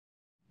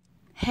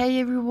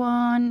Hey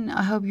everyone,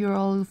 I hope you're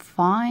all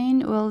fine.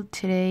 Well,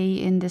 today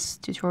in this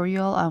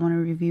tutorial, I want to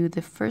review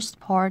the first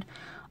part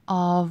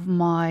of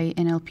my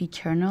NLP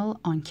kernel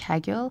on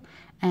Kaggle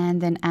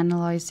and then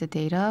analyze the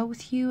data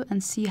with you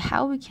and see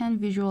how we can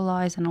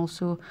visualize and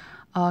also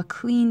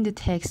clean the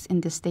text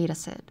in this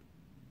dataset.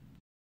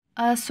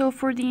 So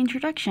for the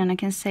introduction, I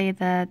can say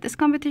that this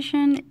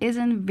competition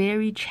isn't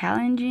very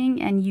challenging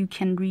and you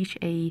can reach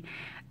a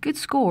good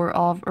score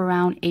of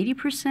around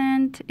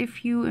 80%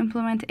 if you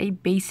implement a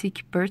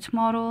basic BERT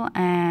model,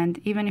 and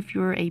even if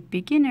you're a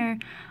beginner,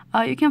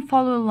 you can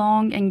follow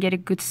along and get a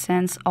good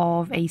sense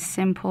of a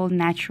simple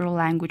natural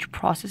language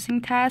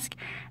processing task,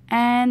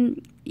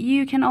 and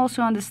you can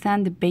also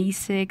understand the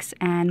basics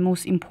and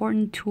most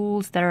important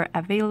tools that are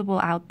available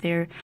out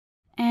there.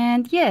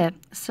 And yeah,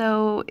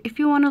 so if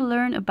you want to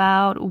learn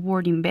about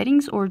word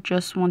embeddings or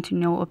just want to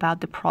know about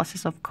the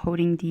process of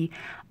coding the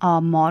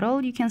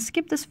model, you can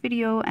skip this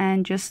video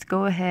and just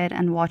go ahead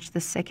and watch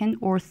the second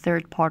or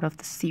third part of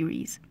the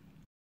series.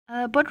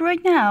 But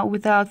right now,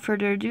 without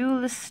further ado,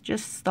 let's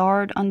just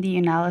start on the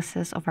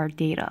analysis of our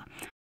data.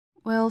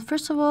 Well,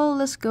 first of all,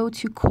 let's go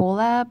to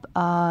Colab.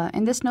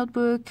 In this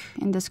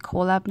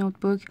Colab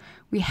notebook,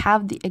 we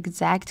have the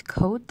exact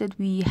code that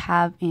we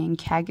have in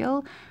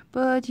Kaggle,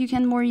 but you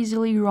can more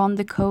easily run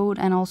the code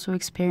and also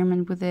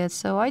experiment with it.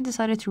 So I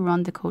decided to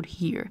run the code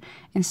here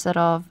instead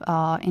of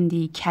in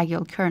the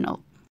Kaggle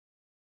kernel.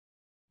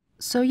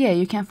 So yeah,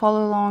 you can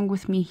follow along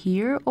with me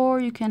here,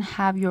 or you can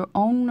have your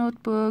own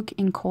notebook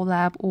in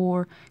Colab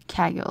or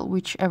Kaggle,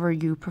 whichever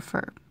you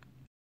prefer.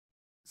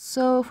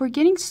 So for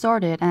getting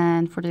started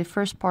and for the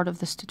first part of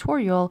this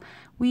tutorial,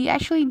 we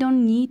actually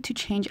don't need to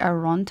change our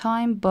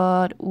runtime,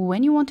 but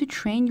when you want to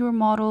train your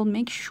model,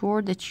 make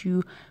sure that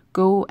you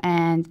go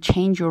and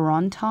change your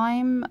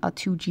runtime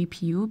to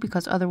GPU,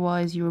 because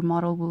otherwise your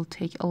model will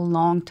take a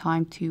long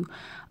time to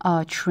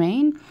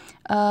train.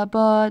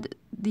 But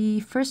the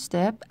first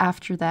step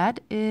after that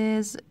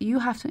is you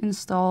have to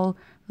install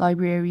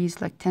libraries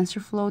like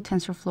TensorFlow,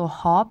 TensorFlow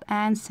Hop,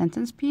 and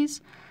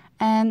SentencePiece,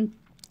 and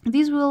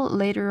these will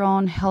later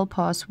on help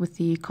us with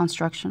the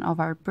construction of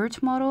our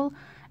BERT model.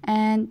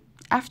 And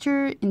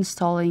after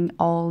installing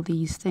all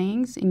these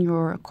things in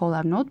your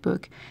Colab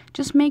notebook,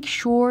 just make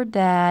sure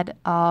that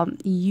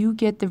you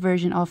get the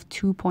version of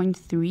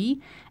 2.3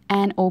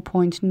 and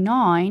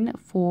 0.9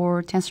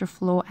 for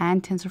TensorFlow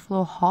and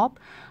TensorFlow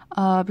Hop,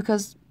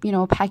 because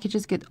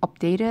packages get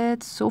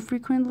updated so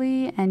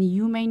frequently, and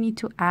you may need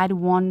to add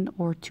one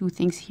or two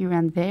things here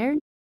and there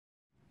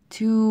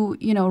to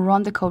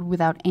run the code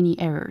without any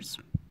errors.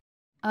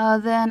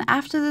 Then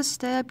after this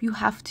step, you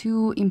have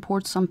to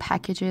import some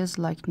packages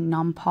like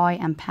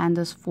NumPy and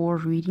Pandas for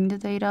reading the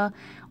data.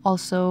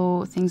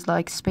 Also things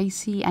like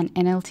spacey and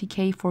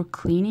nltk for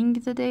cleaning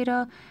the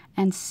data,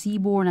 and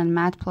seaborn and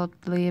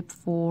matplotlib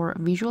for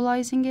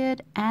visualizing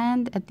it.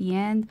 And at the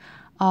end,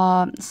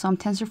 some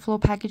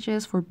TensorFlow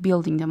packages for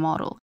building the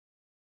model.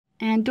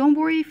 And don't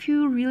worry if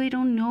you really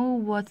don't know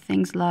what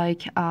things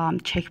like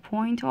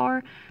checkpoint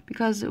are,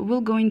 because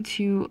we'll go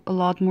into a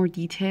lot more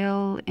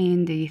detail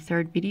in the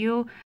third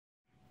video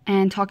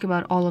and talk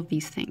about all of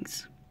these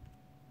things.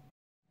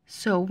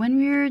 So when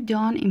we're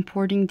done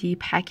importing the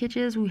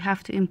packages, we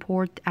have to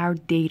import our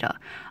data.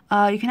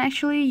 You can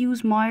actually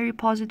use my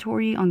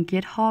repository on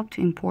GitHub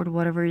to import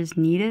whatever is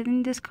needed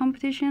in this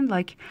competition,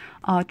 like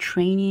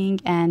training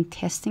and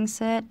testing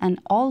set, and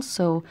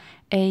also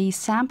a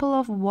sample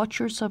of what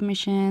your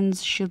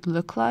submissions should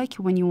look like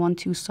when you want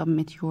to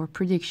submit your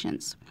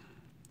predictions.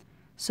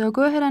 So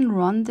go ahead and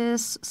run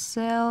this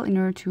cell in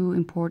order to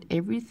import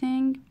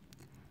everything.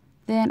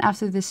 Then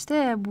after this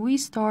step, we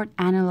start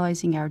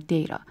analyzing our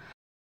data.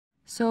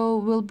 So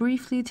we'll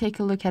briefly take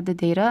a look at the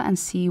data and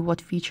see what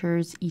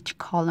features each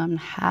column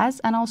has,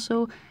 and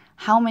also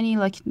how many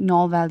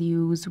null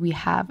values we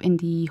have in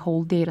the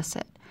whole data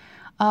set.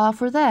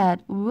 For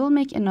that, we'll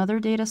make another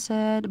data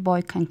set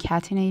by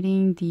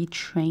concatenating the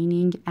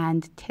training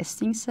and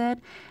testing set.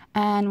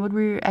 And what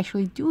we're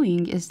actually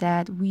doing is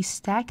that we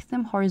stack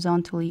them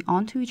horizontally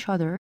onto each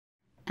other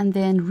and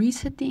then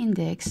reset the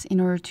index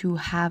in order to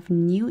have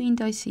new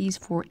indices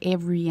for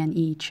every and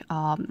each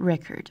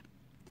record.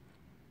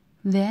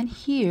 Then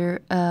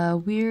here,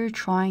 we're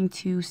trying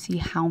to see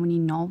how many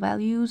null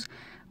values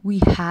we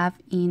have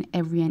in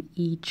every and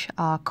each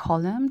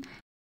column.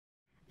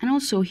 And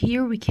also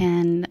here we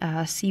can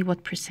see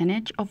what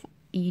percentage of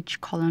each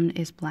column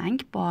is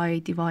blank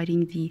by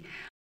dividing the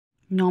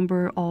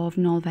number of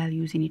null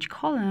values in each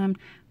column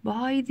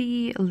by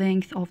the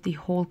length of the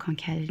whole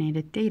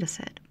concatenated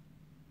dataset.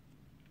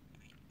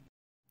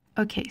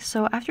 Okay,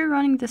 so after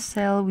running the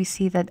cell, we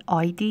see that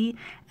ID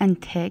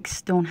and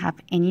text don't have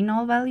any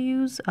null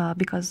values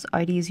because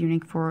ID is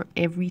unique for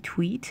every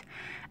tweet,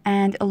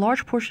 and a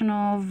large portion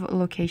of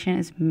location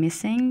is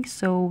missing,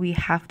 so we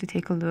have to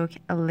take a look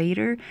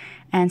later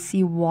and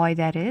see why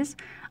that is.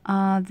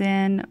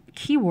 Then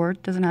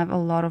keyword doesn't have a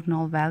lot of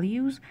null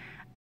values,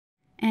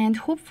 and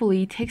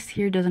hopefully text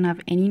here doesn't have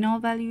any null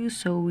values,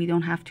 so we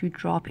don't have to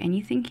drop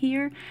anything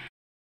here.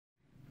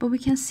 But we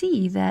can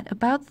see that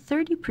about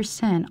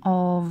 30%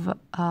 of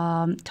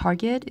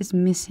target is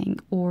missing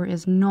or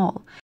is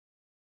null.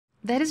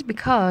 That is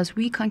because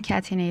we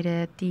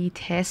concatenated the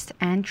test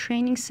and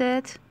training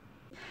set.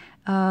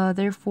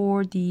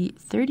 Therefore, the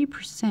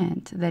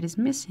 30% that is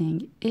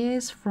missing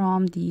is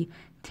from the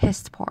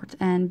test part.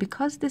 And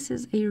because this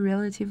is a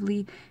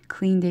relatively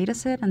clean data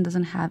set and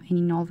doesn't have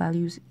any null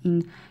values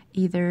in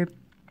either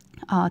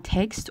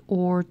text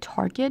or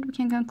target, we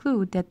can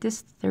conclude that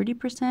this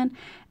 30%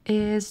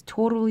 is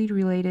totally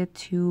related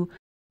to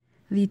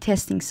the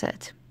testing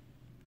set.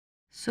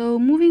 So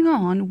moving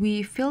on,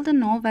 we fill the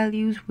null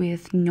values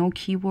with no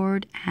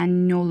keyword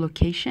and no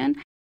location.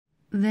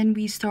 Then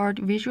we start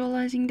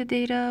visualizing the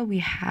data we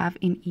have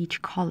in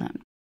each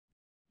column.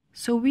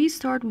 So we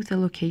start with a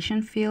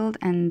location field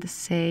and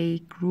say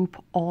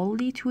group all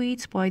the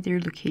tweets by their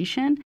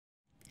location,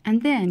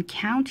 and then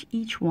count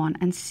each one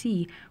and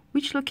see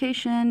which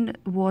location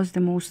was the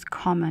most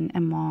common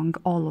among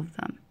all of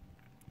them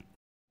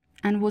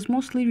and was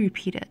mostly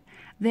repeated.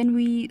 Then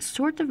we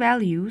sort the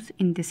values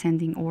in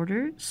descending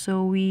order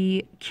so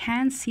we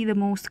can see the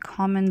most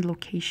common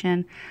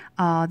location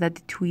that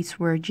the tweets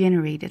were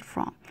generated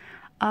from.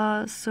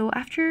 So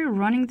after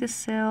running this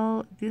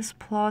cell, this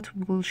plot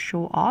will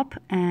show up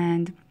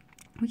and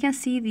we can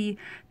see the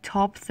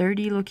top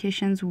 30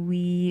 locations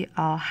we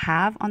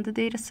have on the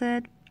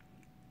dataset.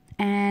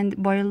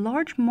 And by a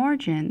large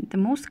margin, the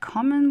most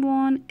common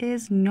one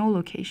is no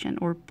location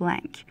or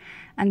blank.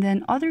 And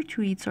then other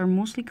tweets are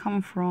mostly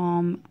coming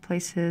from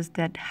places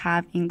that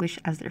have English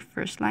as their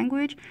first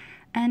language.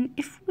 And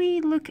if we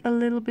look a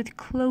little bit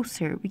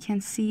closer, we can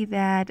see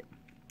that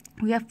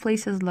we have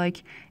places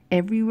like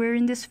everywhere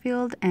in this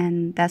field,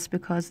 and that's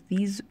because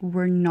these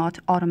were not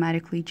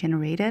automatically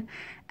generated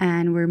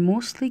and were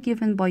mostly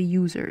given by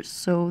users.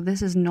 So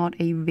this is not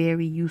a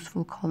very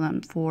useful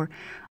column for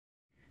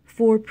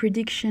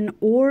prediction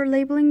or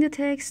labeling the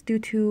text due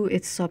to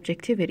its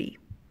subjectivity.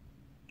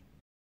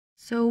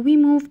 So we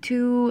move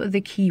to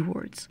the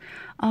keywords.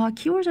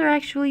 Keywords are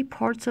actually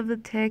parts of the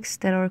text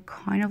that are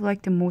kind of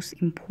like the most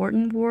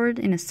important word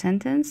in a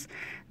sentence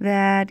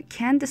that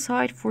can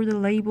decide for the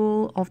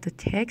label of the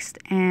text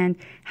and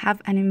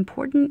have an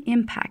important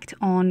impact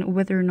on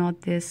whether or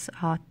not this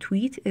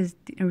tweet is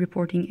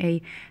reporting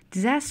a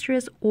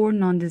disastrous or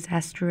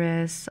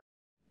non-disastrous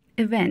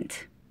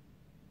event.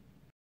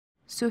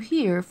 So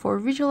here, for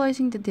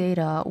visualizing the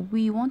data,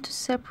 we want to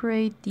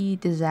separate the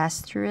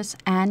disastrous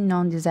and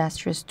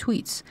non-disastrous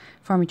tweets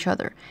from each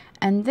other,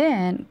 and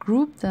then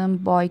group them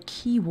by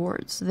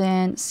keywords,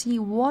 then see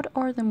what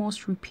are the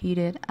most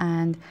repeated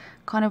and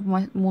kind of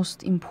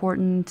most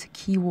important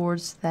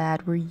keywords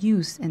that were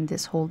used in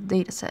this whole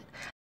dataset.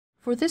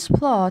 For this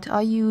plot,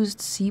 I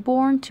used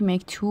Seaborn to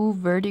make two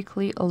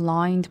vertically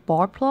aligned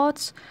bar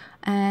plots,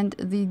 and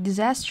the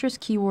disastrous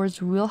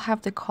keywords will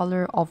have the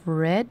color of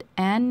red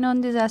and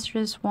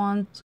non-disastrous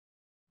ones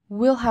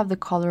will have the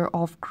color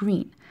of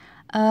green.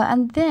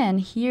 And then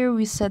here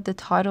we set the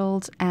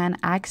titles and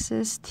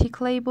axis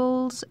tick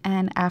labels,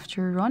 and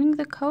after running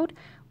the code,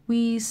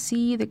 we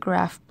see the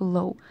graph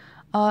below.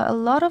 A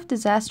lot of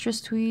disastrous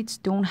tweets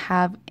don't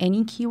have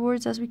any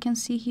keywords, as we can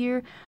see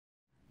here.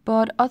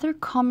 But other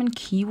common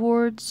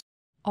keywords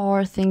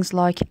are things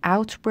like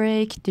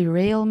outbreak,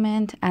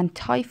 derailment, and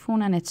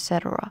typhoon, and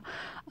etc.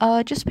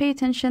 Just pay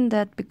attention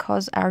that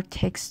because our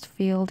text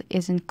field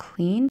isn't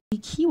clean, the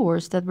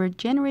keywords that were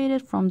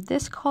generated from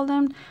this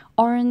column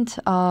aren't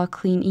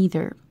clean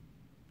either.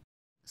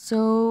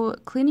 So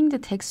cleaning the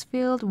text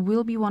field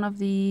will be one of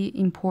the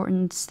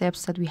important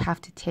steps that we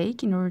have to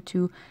take in order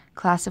to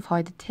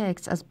classify the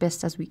text as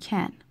best as we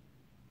can.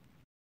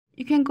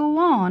 You can go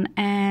on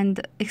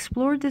and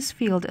explore this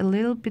field a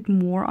little bit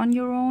more on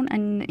your own,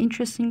 and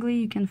interestingly,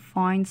 you can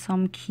find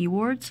some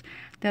keywords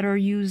that are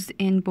used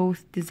in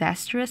both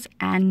disastrous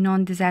and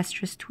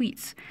non-disastrous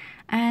tweets.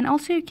 And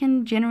also you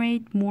can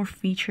generate more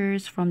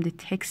features from the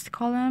text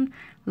column,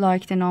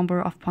 like the number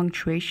of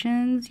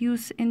punctuations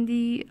used in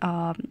the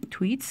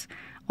tweets,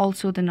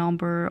 also the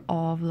number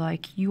of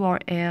like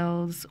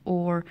URLs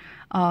or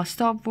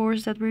stop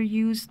words that were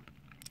used,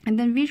 and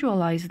then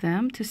visualize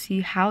them to see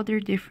how they're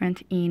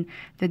different in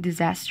the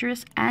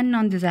disastrous and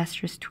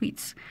non-disastrous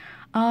tweets.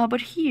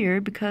 But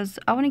here, because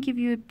I want to give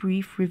you a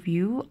brief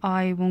review,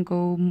 I won't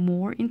go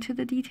more into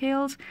the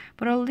details,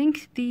 but I'll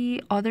link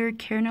the other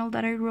kernel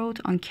that I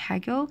wrote on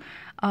Kaggle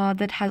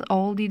that has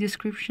all the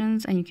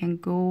descriptions, and you can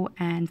go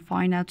and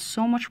find out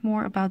so much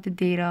more about the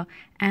data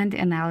and the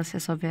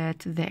analysis of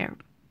it there.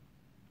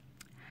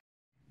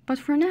 But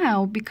for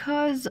now,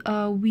 because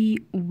we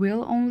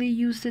will only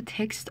use the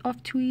text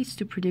of tweets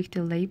to predict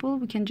the label,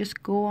 we can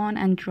just go on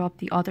and drop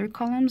the other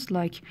columns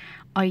like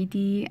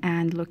ID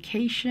and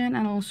location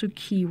and also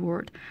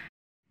keyword.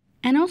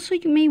 And also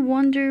you may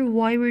wonder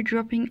why we're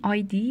dropping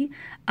ID.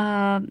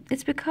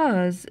 It's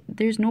because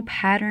there's no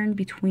pattern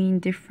between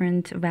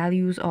different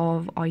values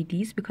of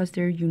IDs because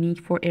they're unique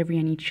for every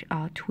and each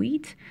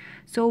tweet.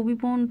 So we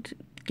won't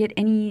get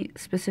any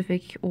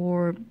specific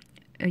or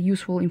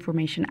useful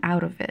information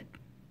out of it.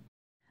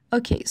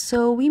 Okay,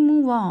 so we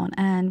move on,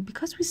 and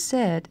because we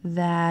said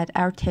that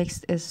our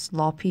text is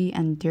sloppy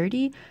and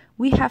dirty,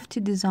 we have to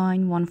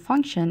design one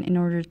function in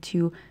order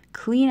to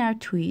clean our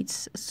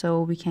tweets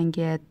so we can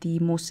get the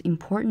most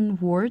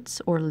important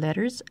words or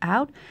letters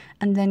out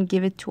and then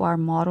give it to our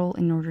model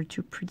in order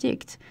to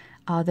predict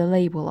the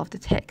label of the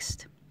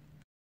text.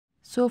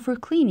 So for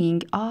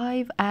cleaning,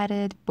 I've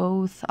added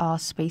both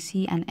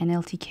spacey and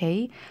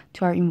nltk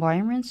to our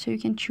environment, so you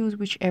can choose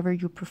whichever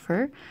you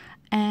prefer.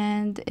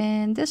 And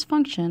in this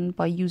function,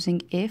 by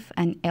using if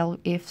and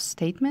elif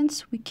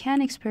statements, we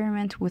can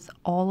experiment with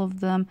all of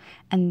them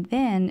and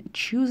then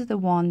choose the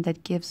one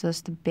that gives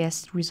us the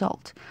best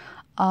result.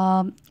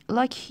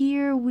 Like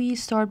here, we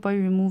start by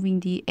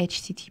removing the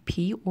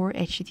HTTP or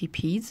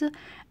HTTPs,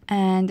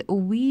 and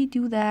we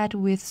do that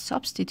with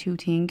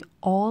substituting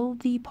all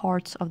the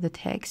parts of the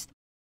text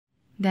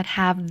that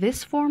have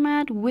this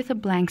format with a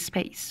blank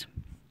space.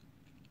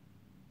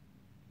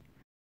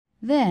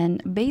 Then,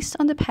 based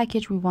on the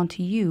package we want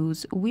to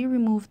use, we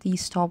remove the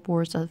stop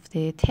words of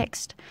the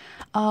text.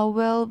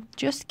 Well,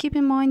 just keep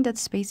in mind that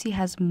spacey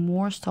has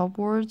more stop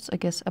words, I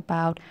guess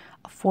about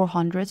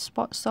 400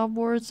 stop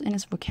words in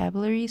its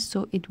vocabulary,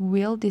 so it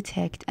will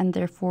detect and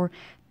therefore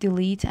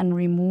delete and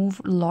remove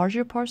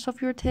larger parts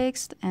of your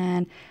text,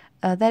 and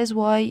that is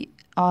why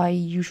I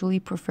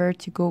usually prefer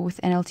to go with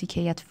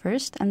nltk at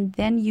first and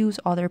then use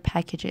other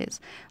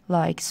packages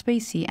like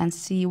spacey and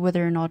see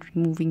whether or not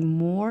removing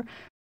more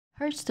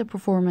hurts the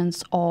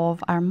performance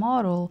of our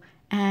model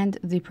and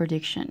the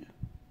prediction.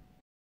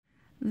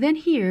 Then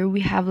here we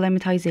have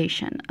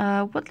lemmatization.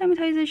 What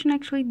lemmatization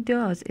actually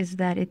does is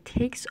that it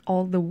takes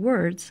all the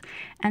words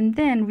and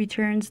then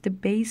returns the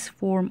base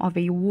form of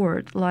a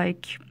word.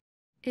 Like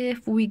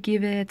if we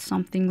give it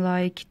something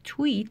like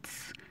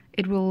tweets,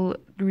 it will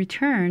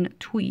return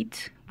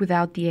tweet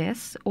without the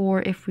S,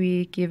 or if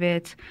we give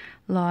it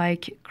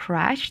like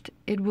crashed,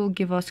 it will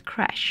give us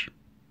crash.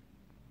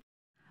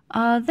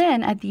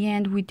 Then at the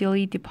end, we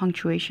delete the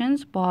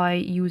punctuations by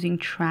using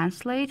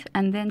translate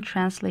and then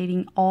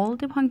translating all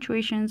the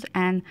punctuations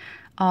and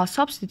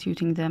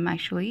substituting them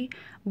actually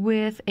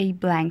with a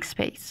blank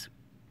space.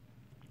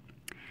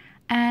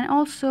 And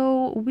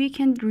also, we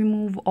can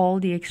remove all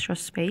the extra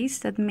space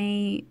that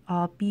may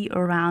be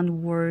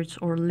around words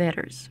or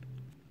letters.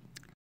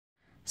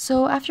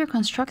 So after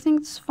constructing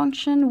this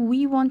function,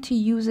 we want to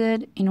use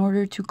it in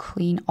order to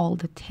clean all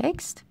the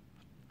text.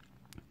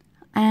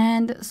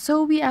 And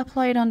so we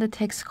apply it on the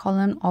text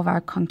column of our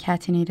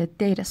concatenated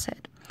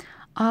dataset.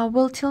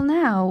 Well, till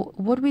now,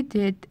 what we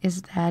did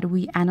is that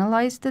we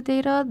analyzed the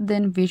data,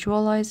 then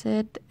visualized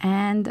it,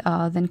 and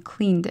then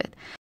cleaned it.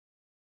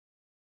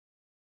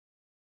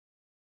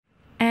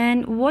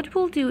 And what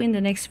we'll do in the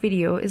next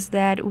video is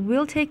that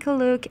we'll take a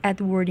look at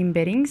word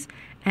embeddings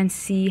and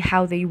see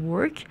how they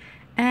work.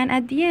 And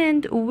at the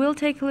end, we'll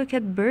take a look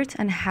at BERT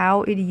and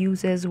how it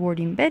uses word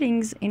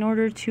embeddings in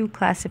order to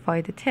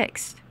classify the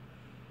text.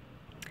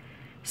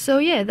 So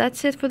yeah,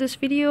 that's it for this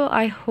video.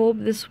 I hope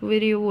this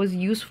video was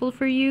useful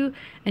for you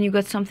and you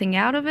got something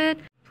out of it.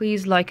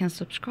 Please like and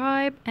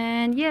subscribe.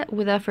 And yeah,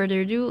 without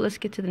further ado, let's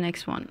get to the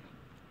next one.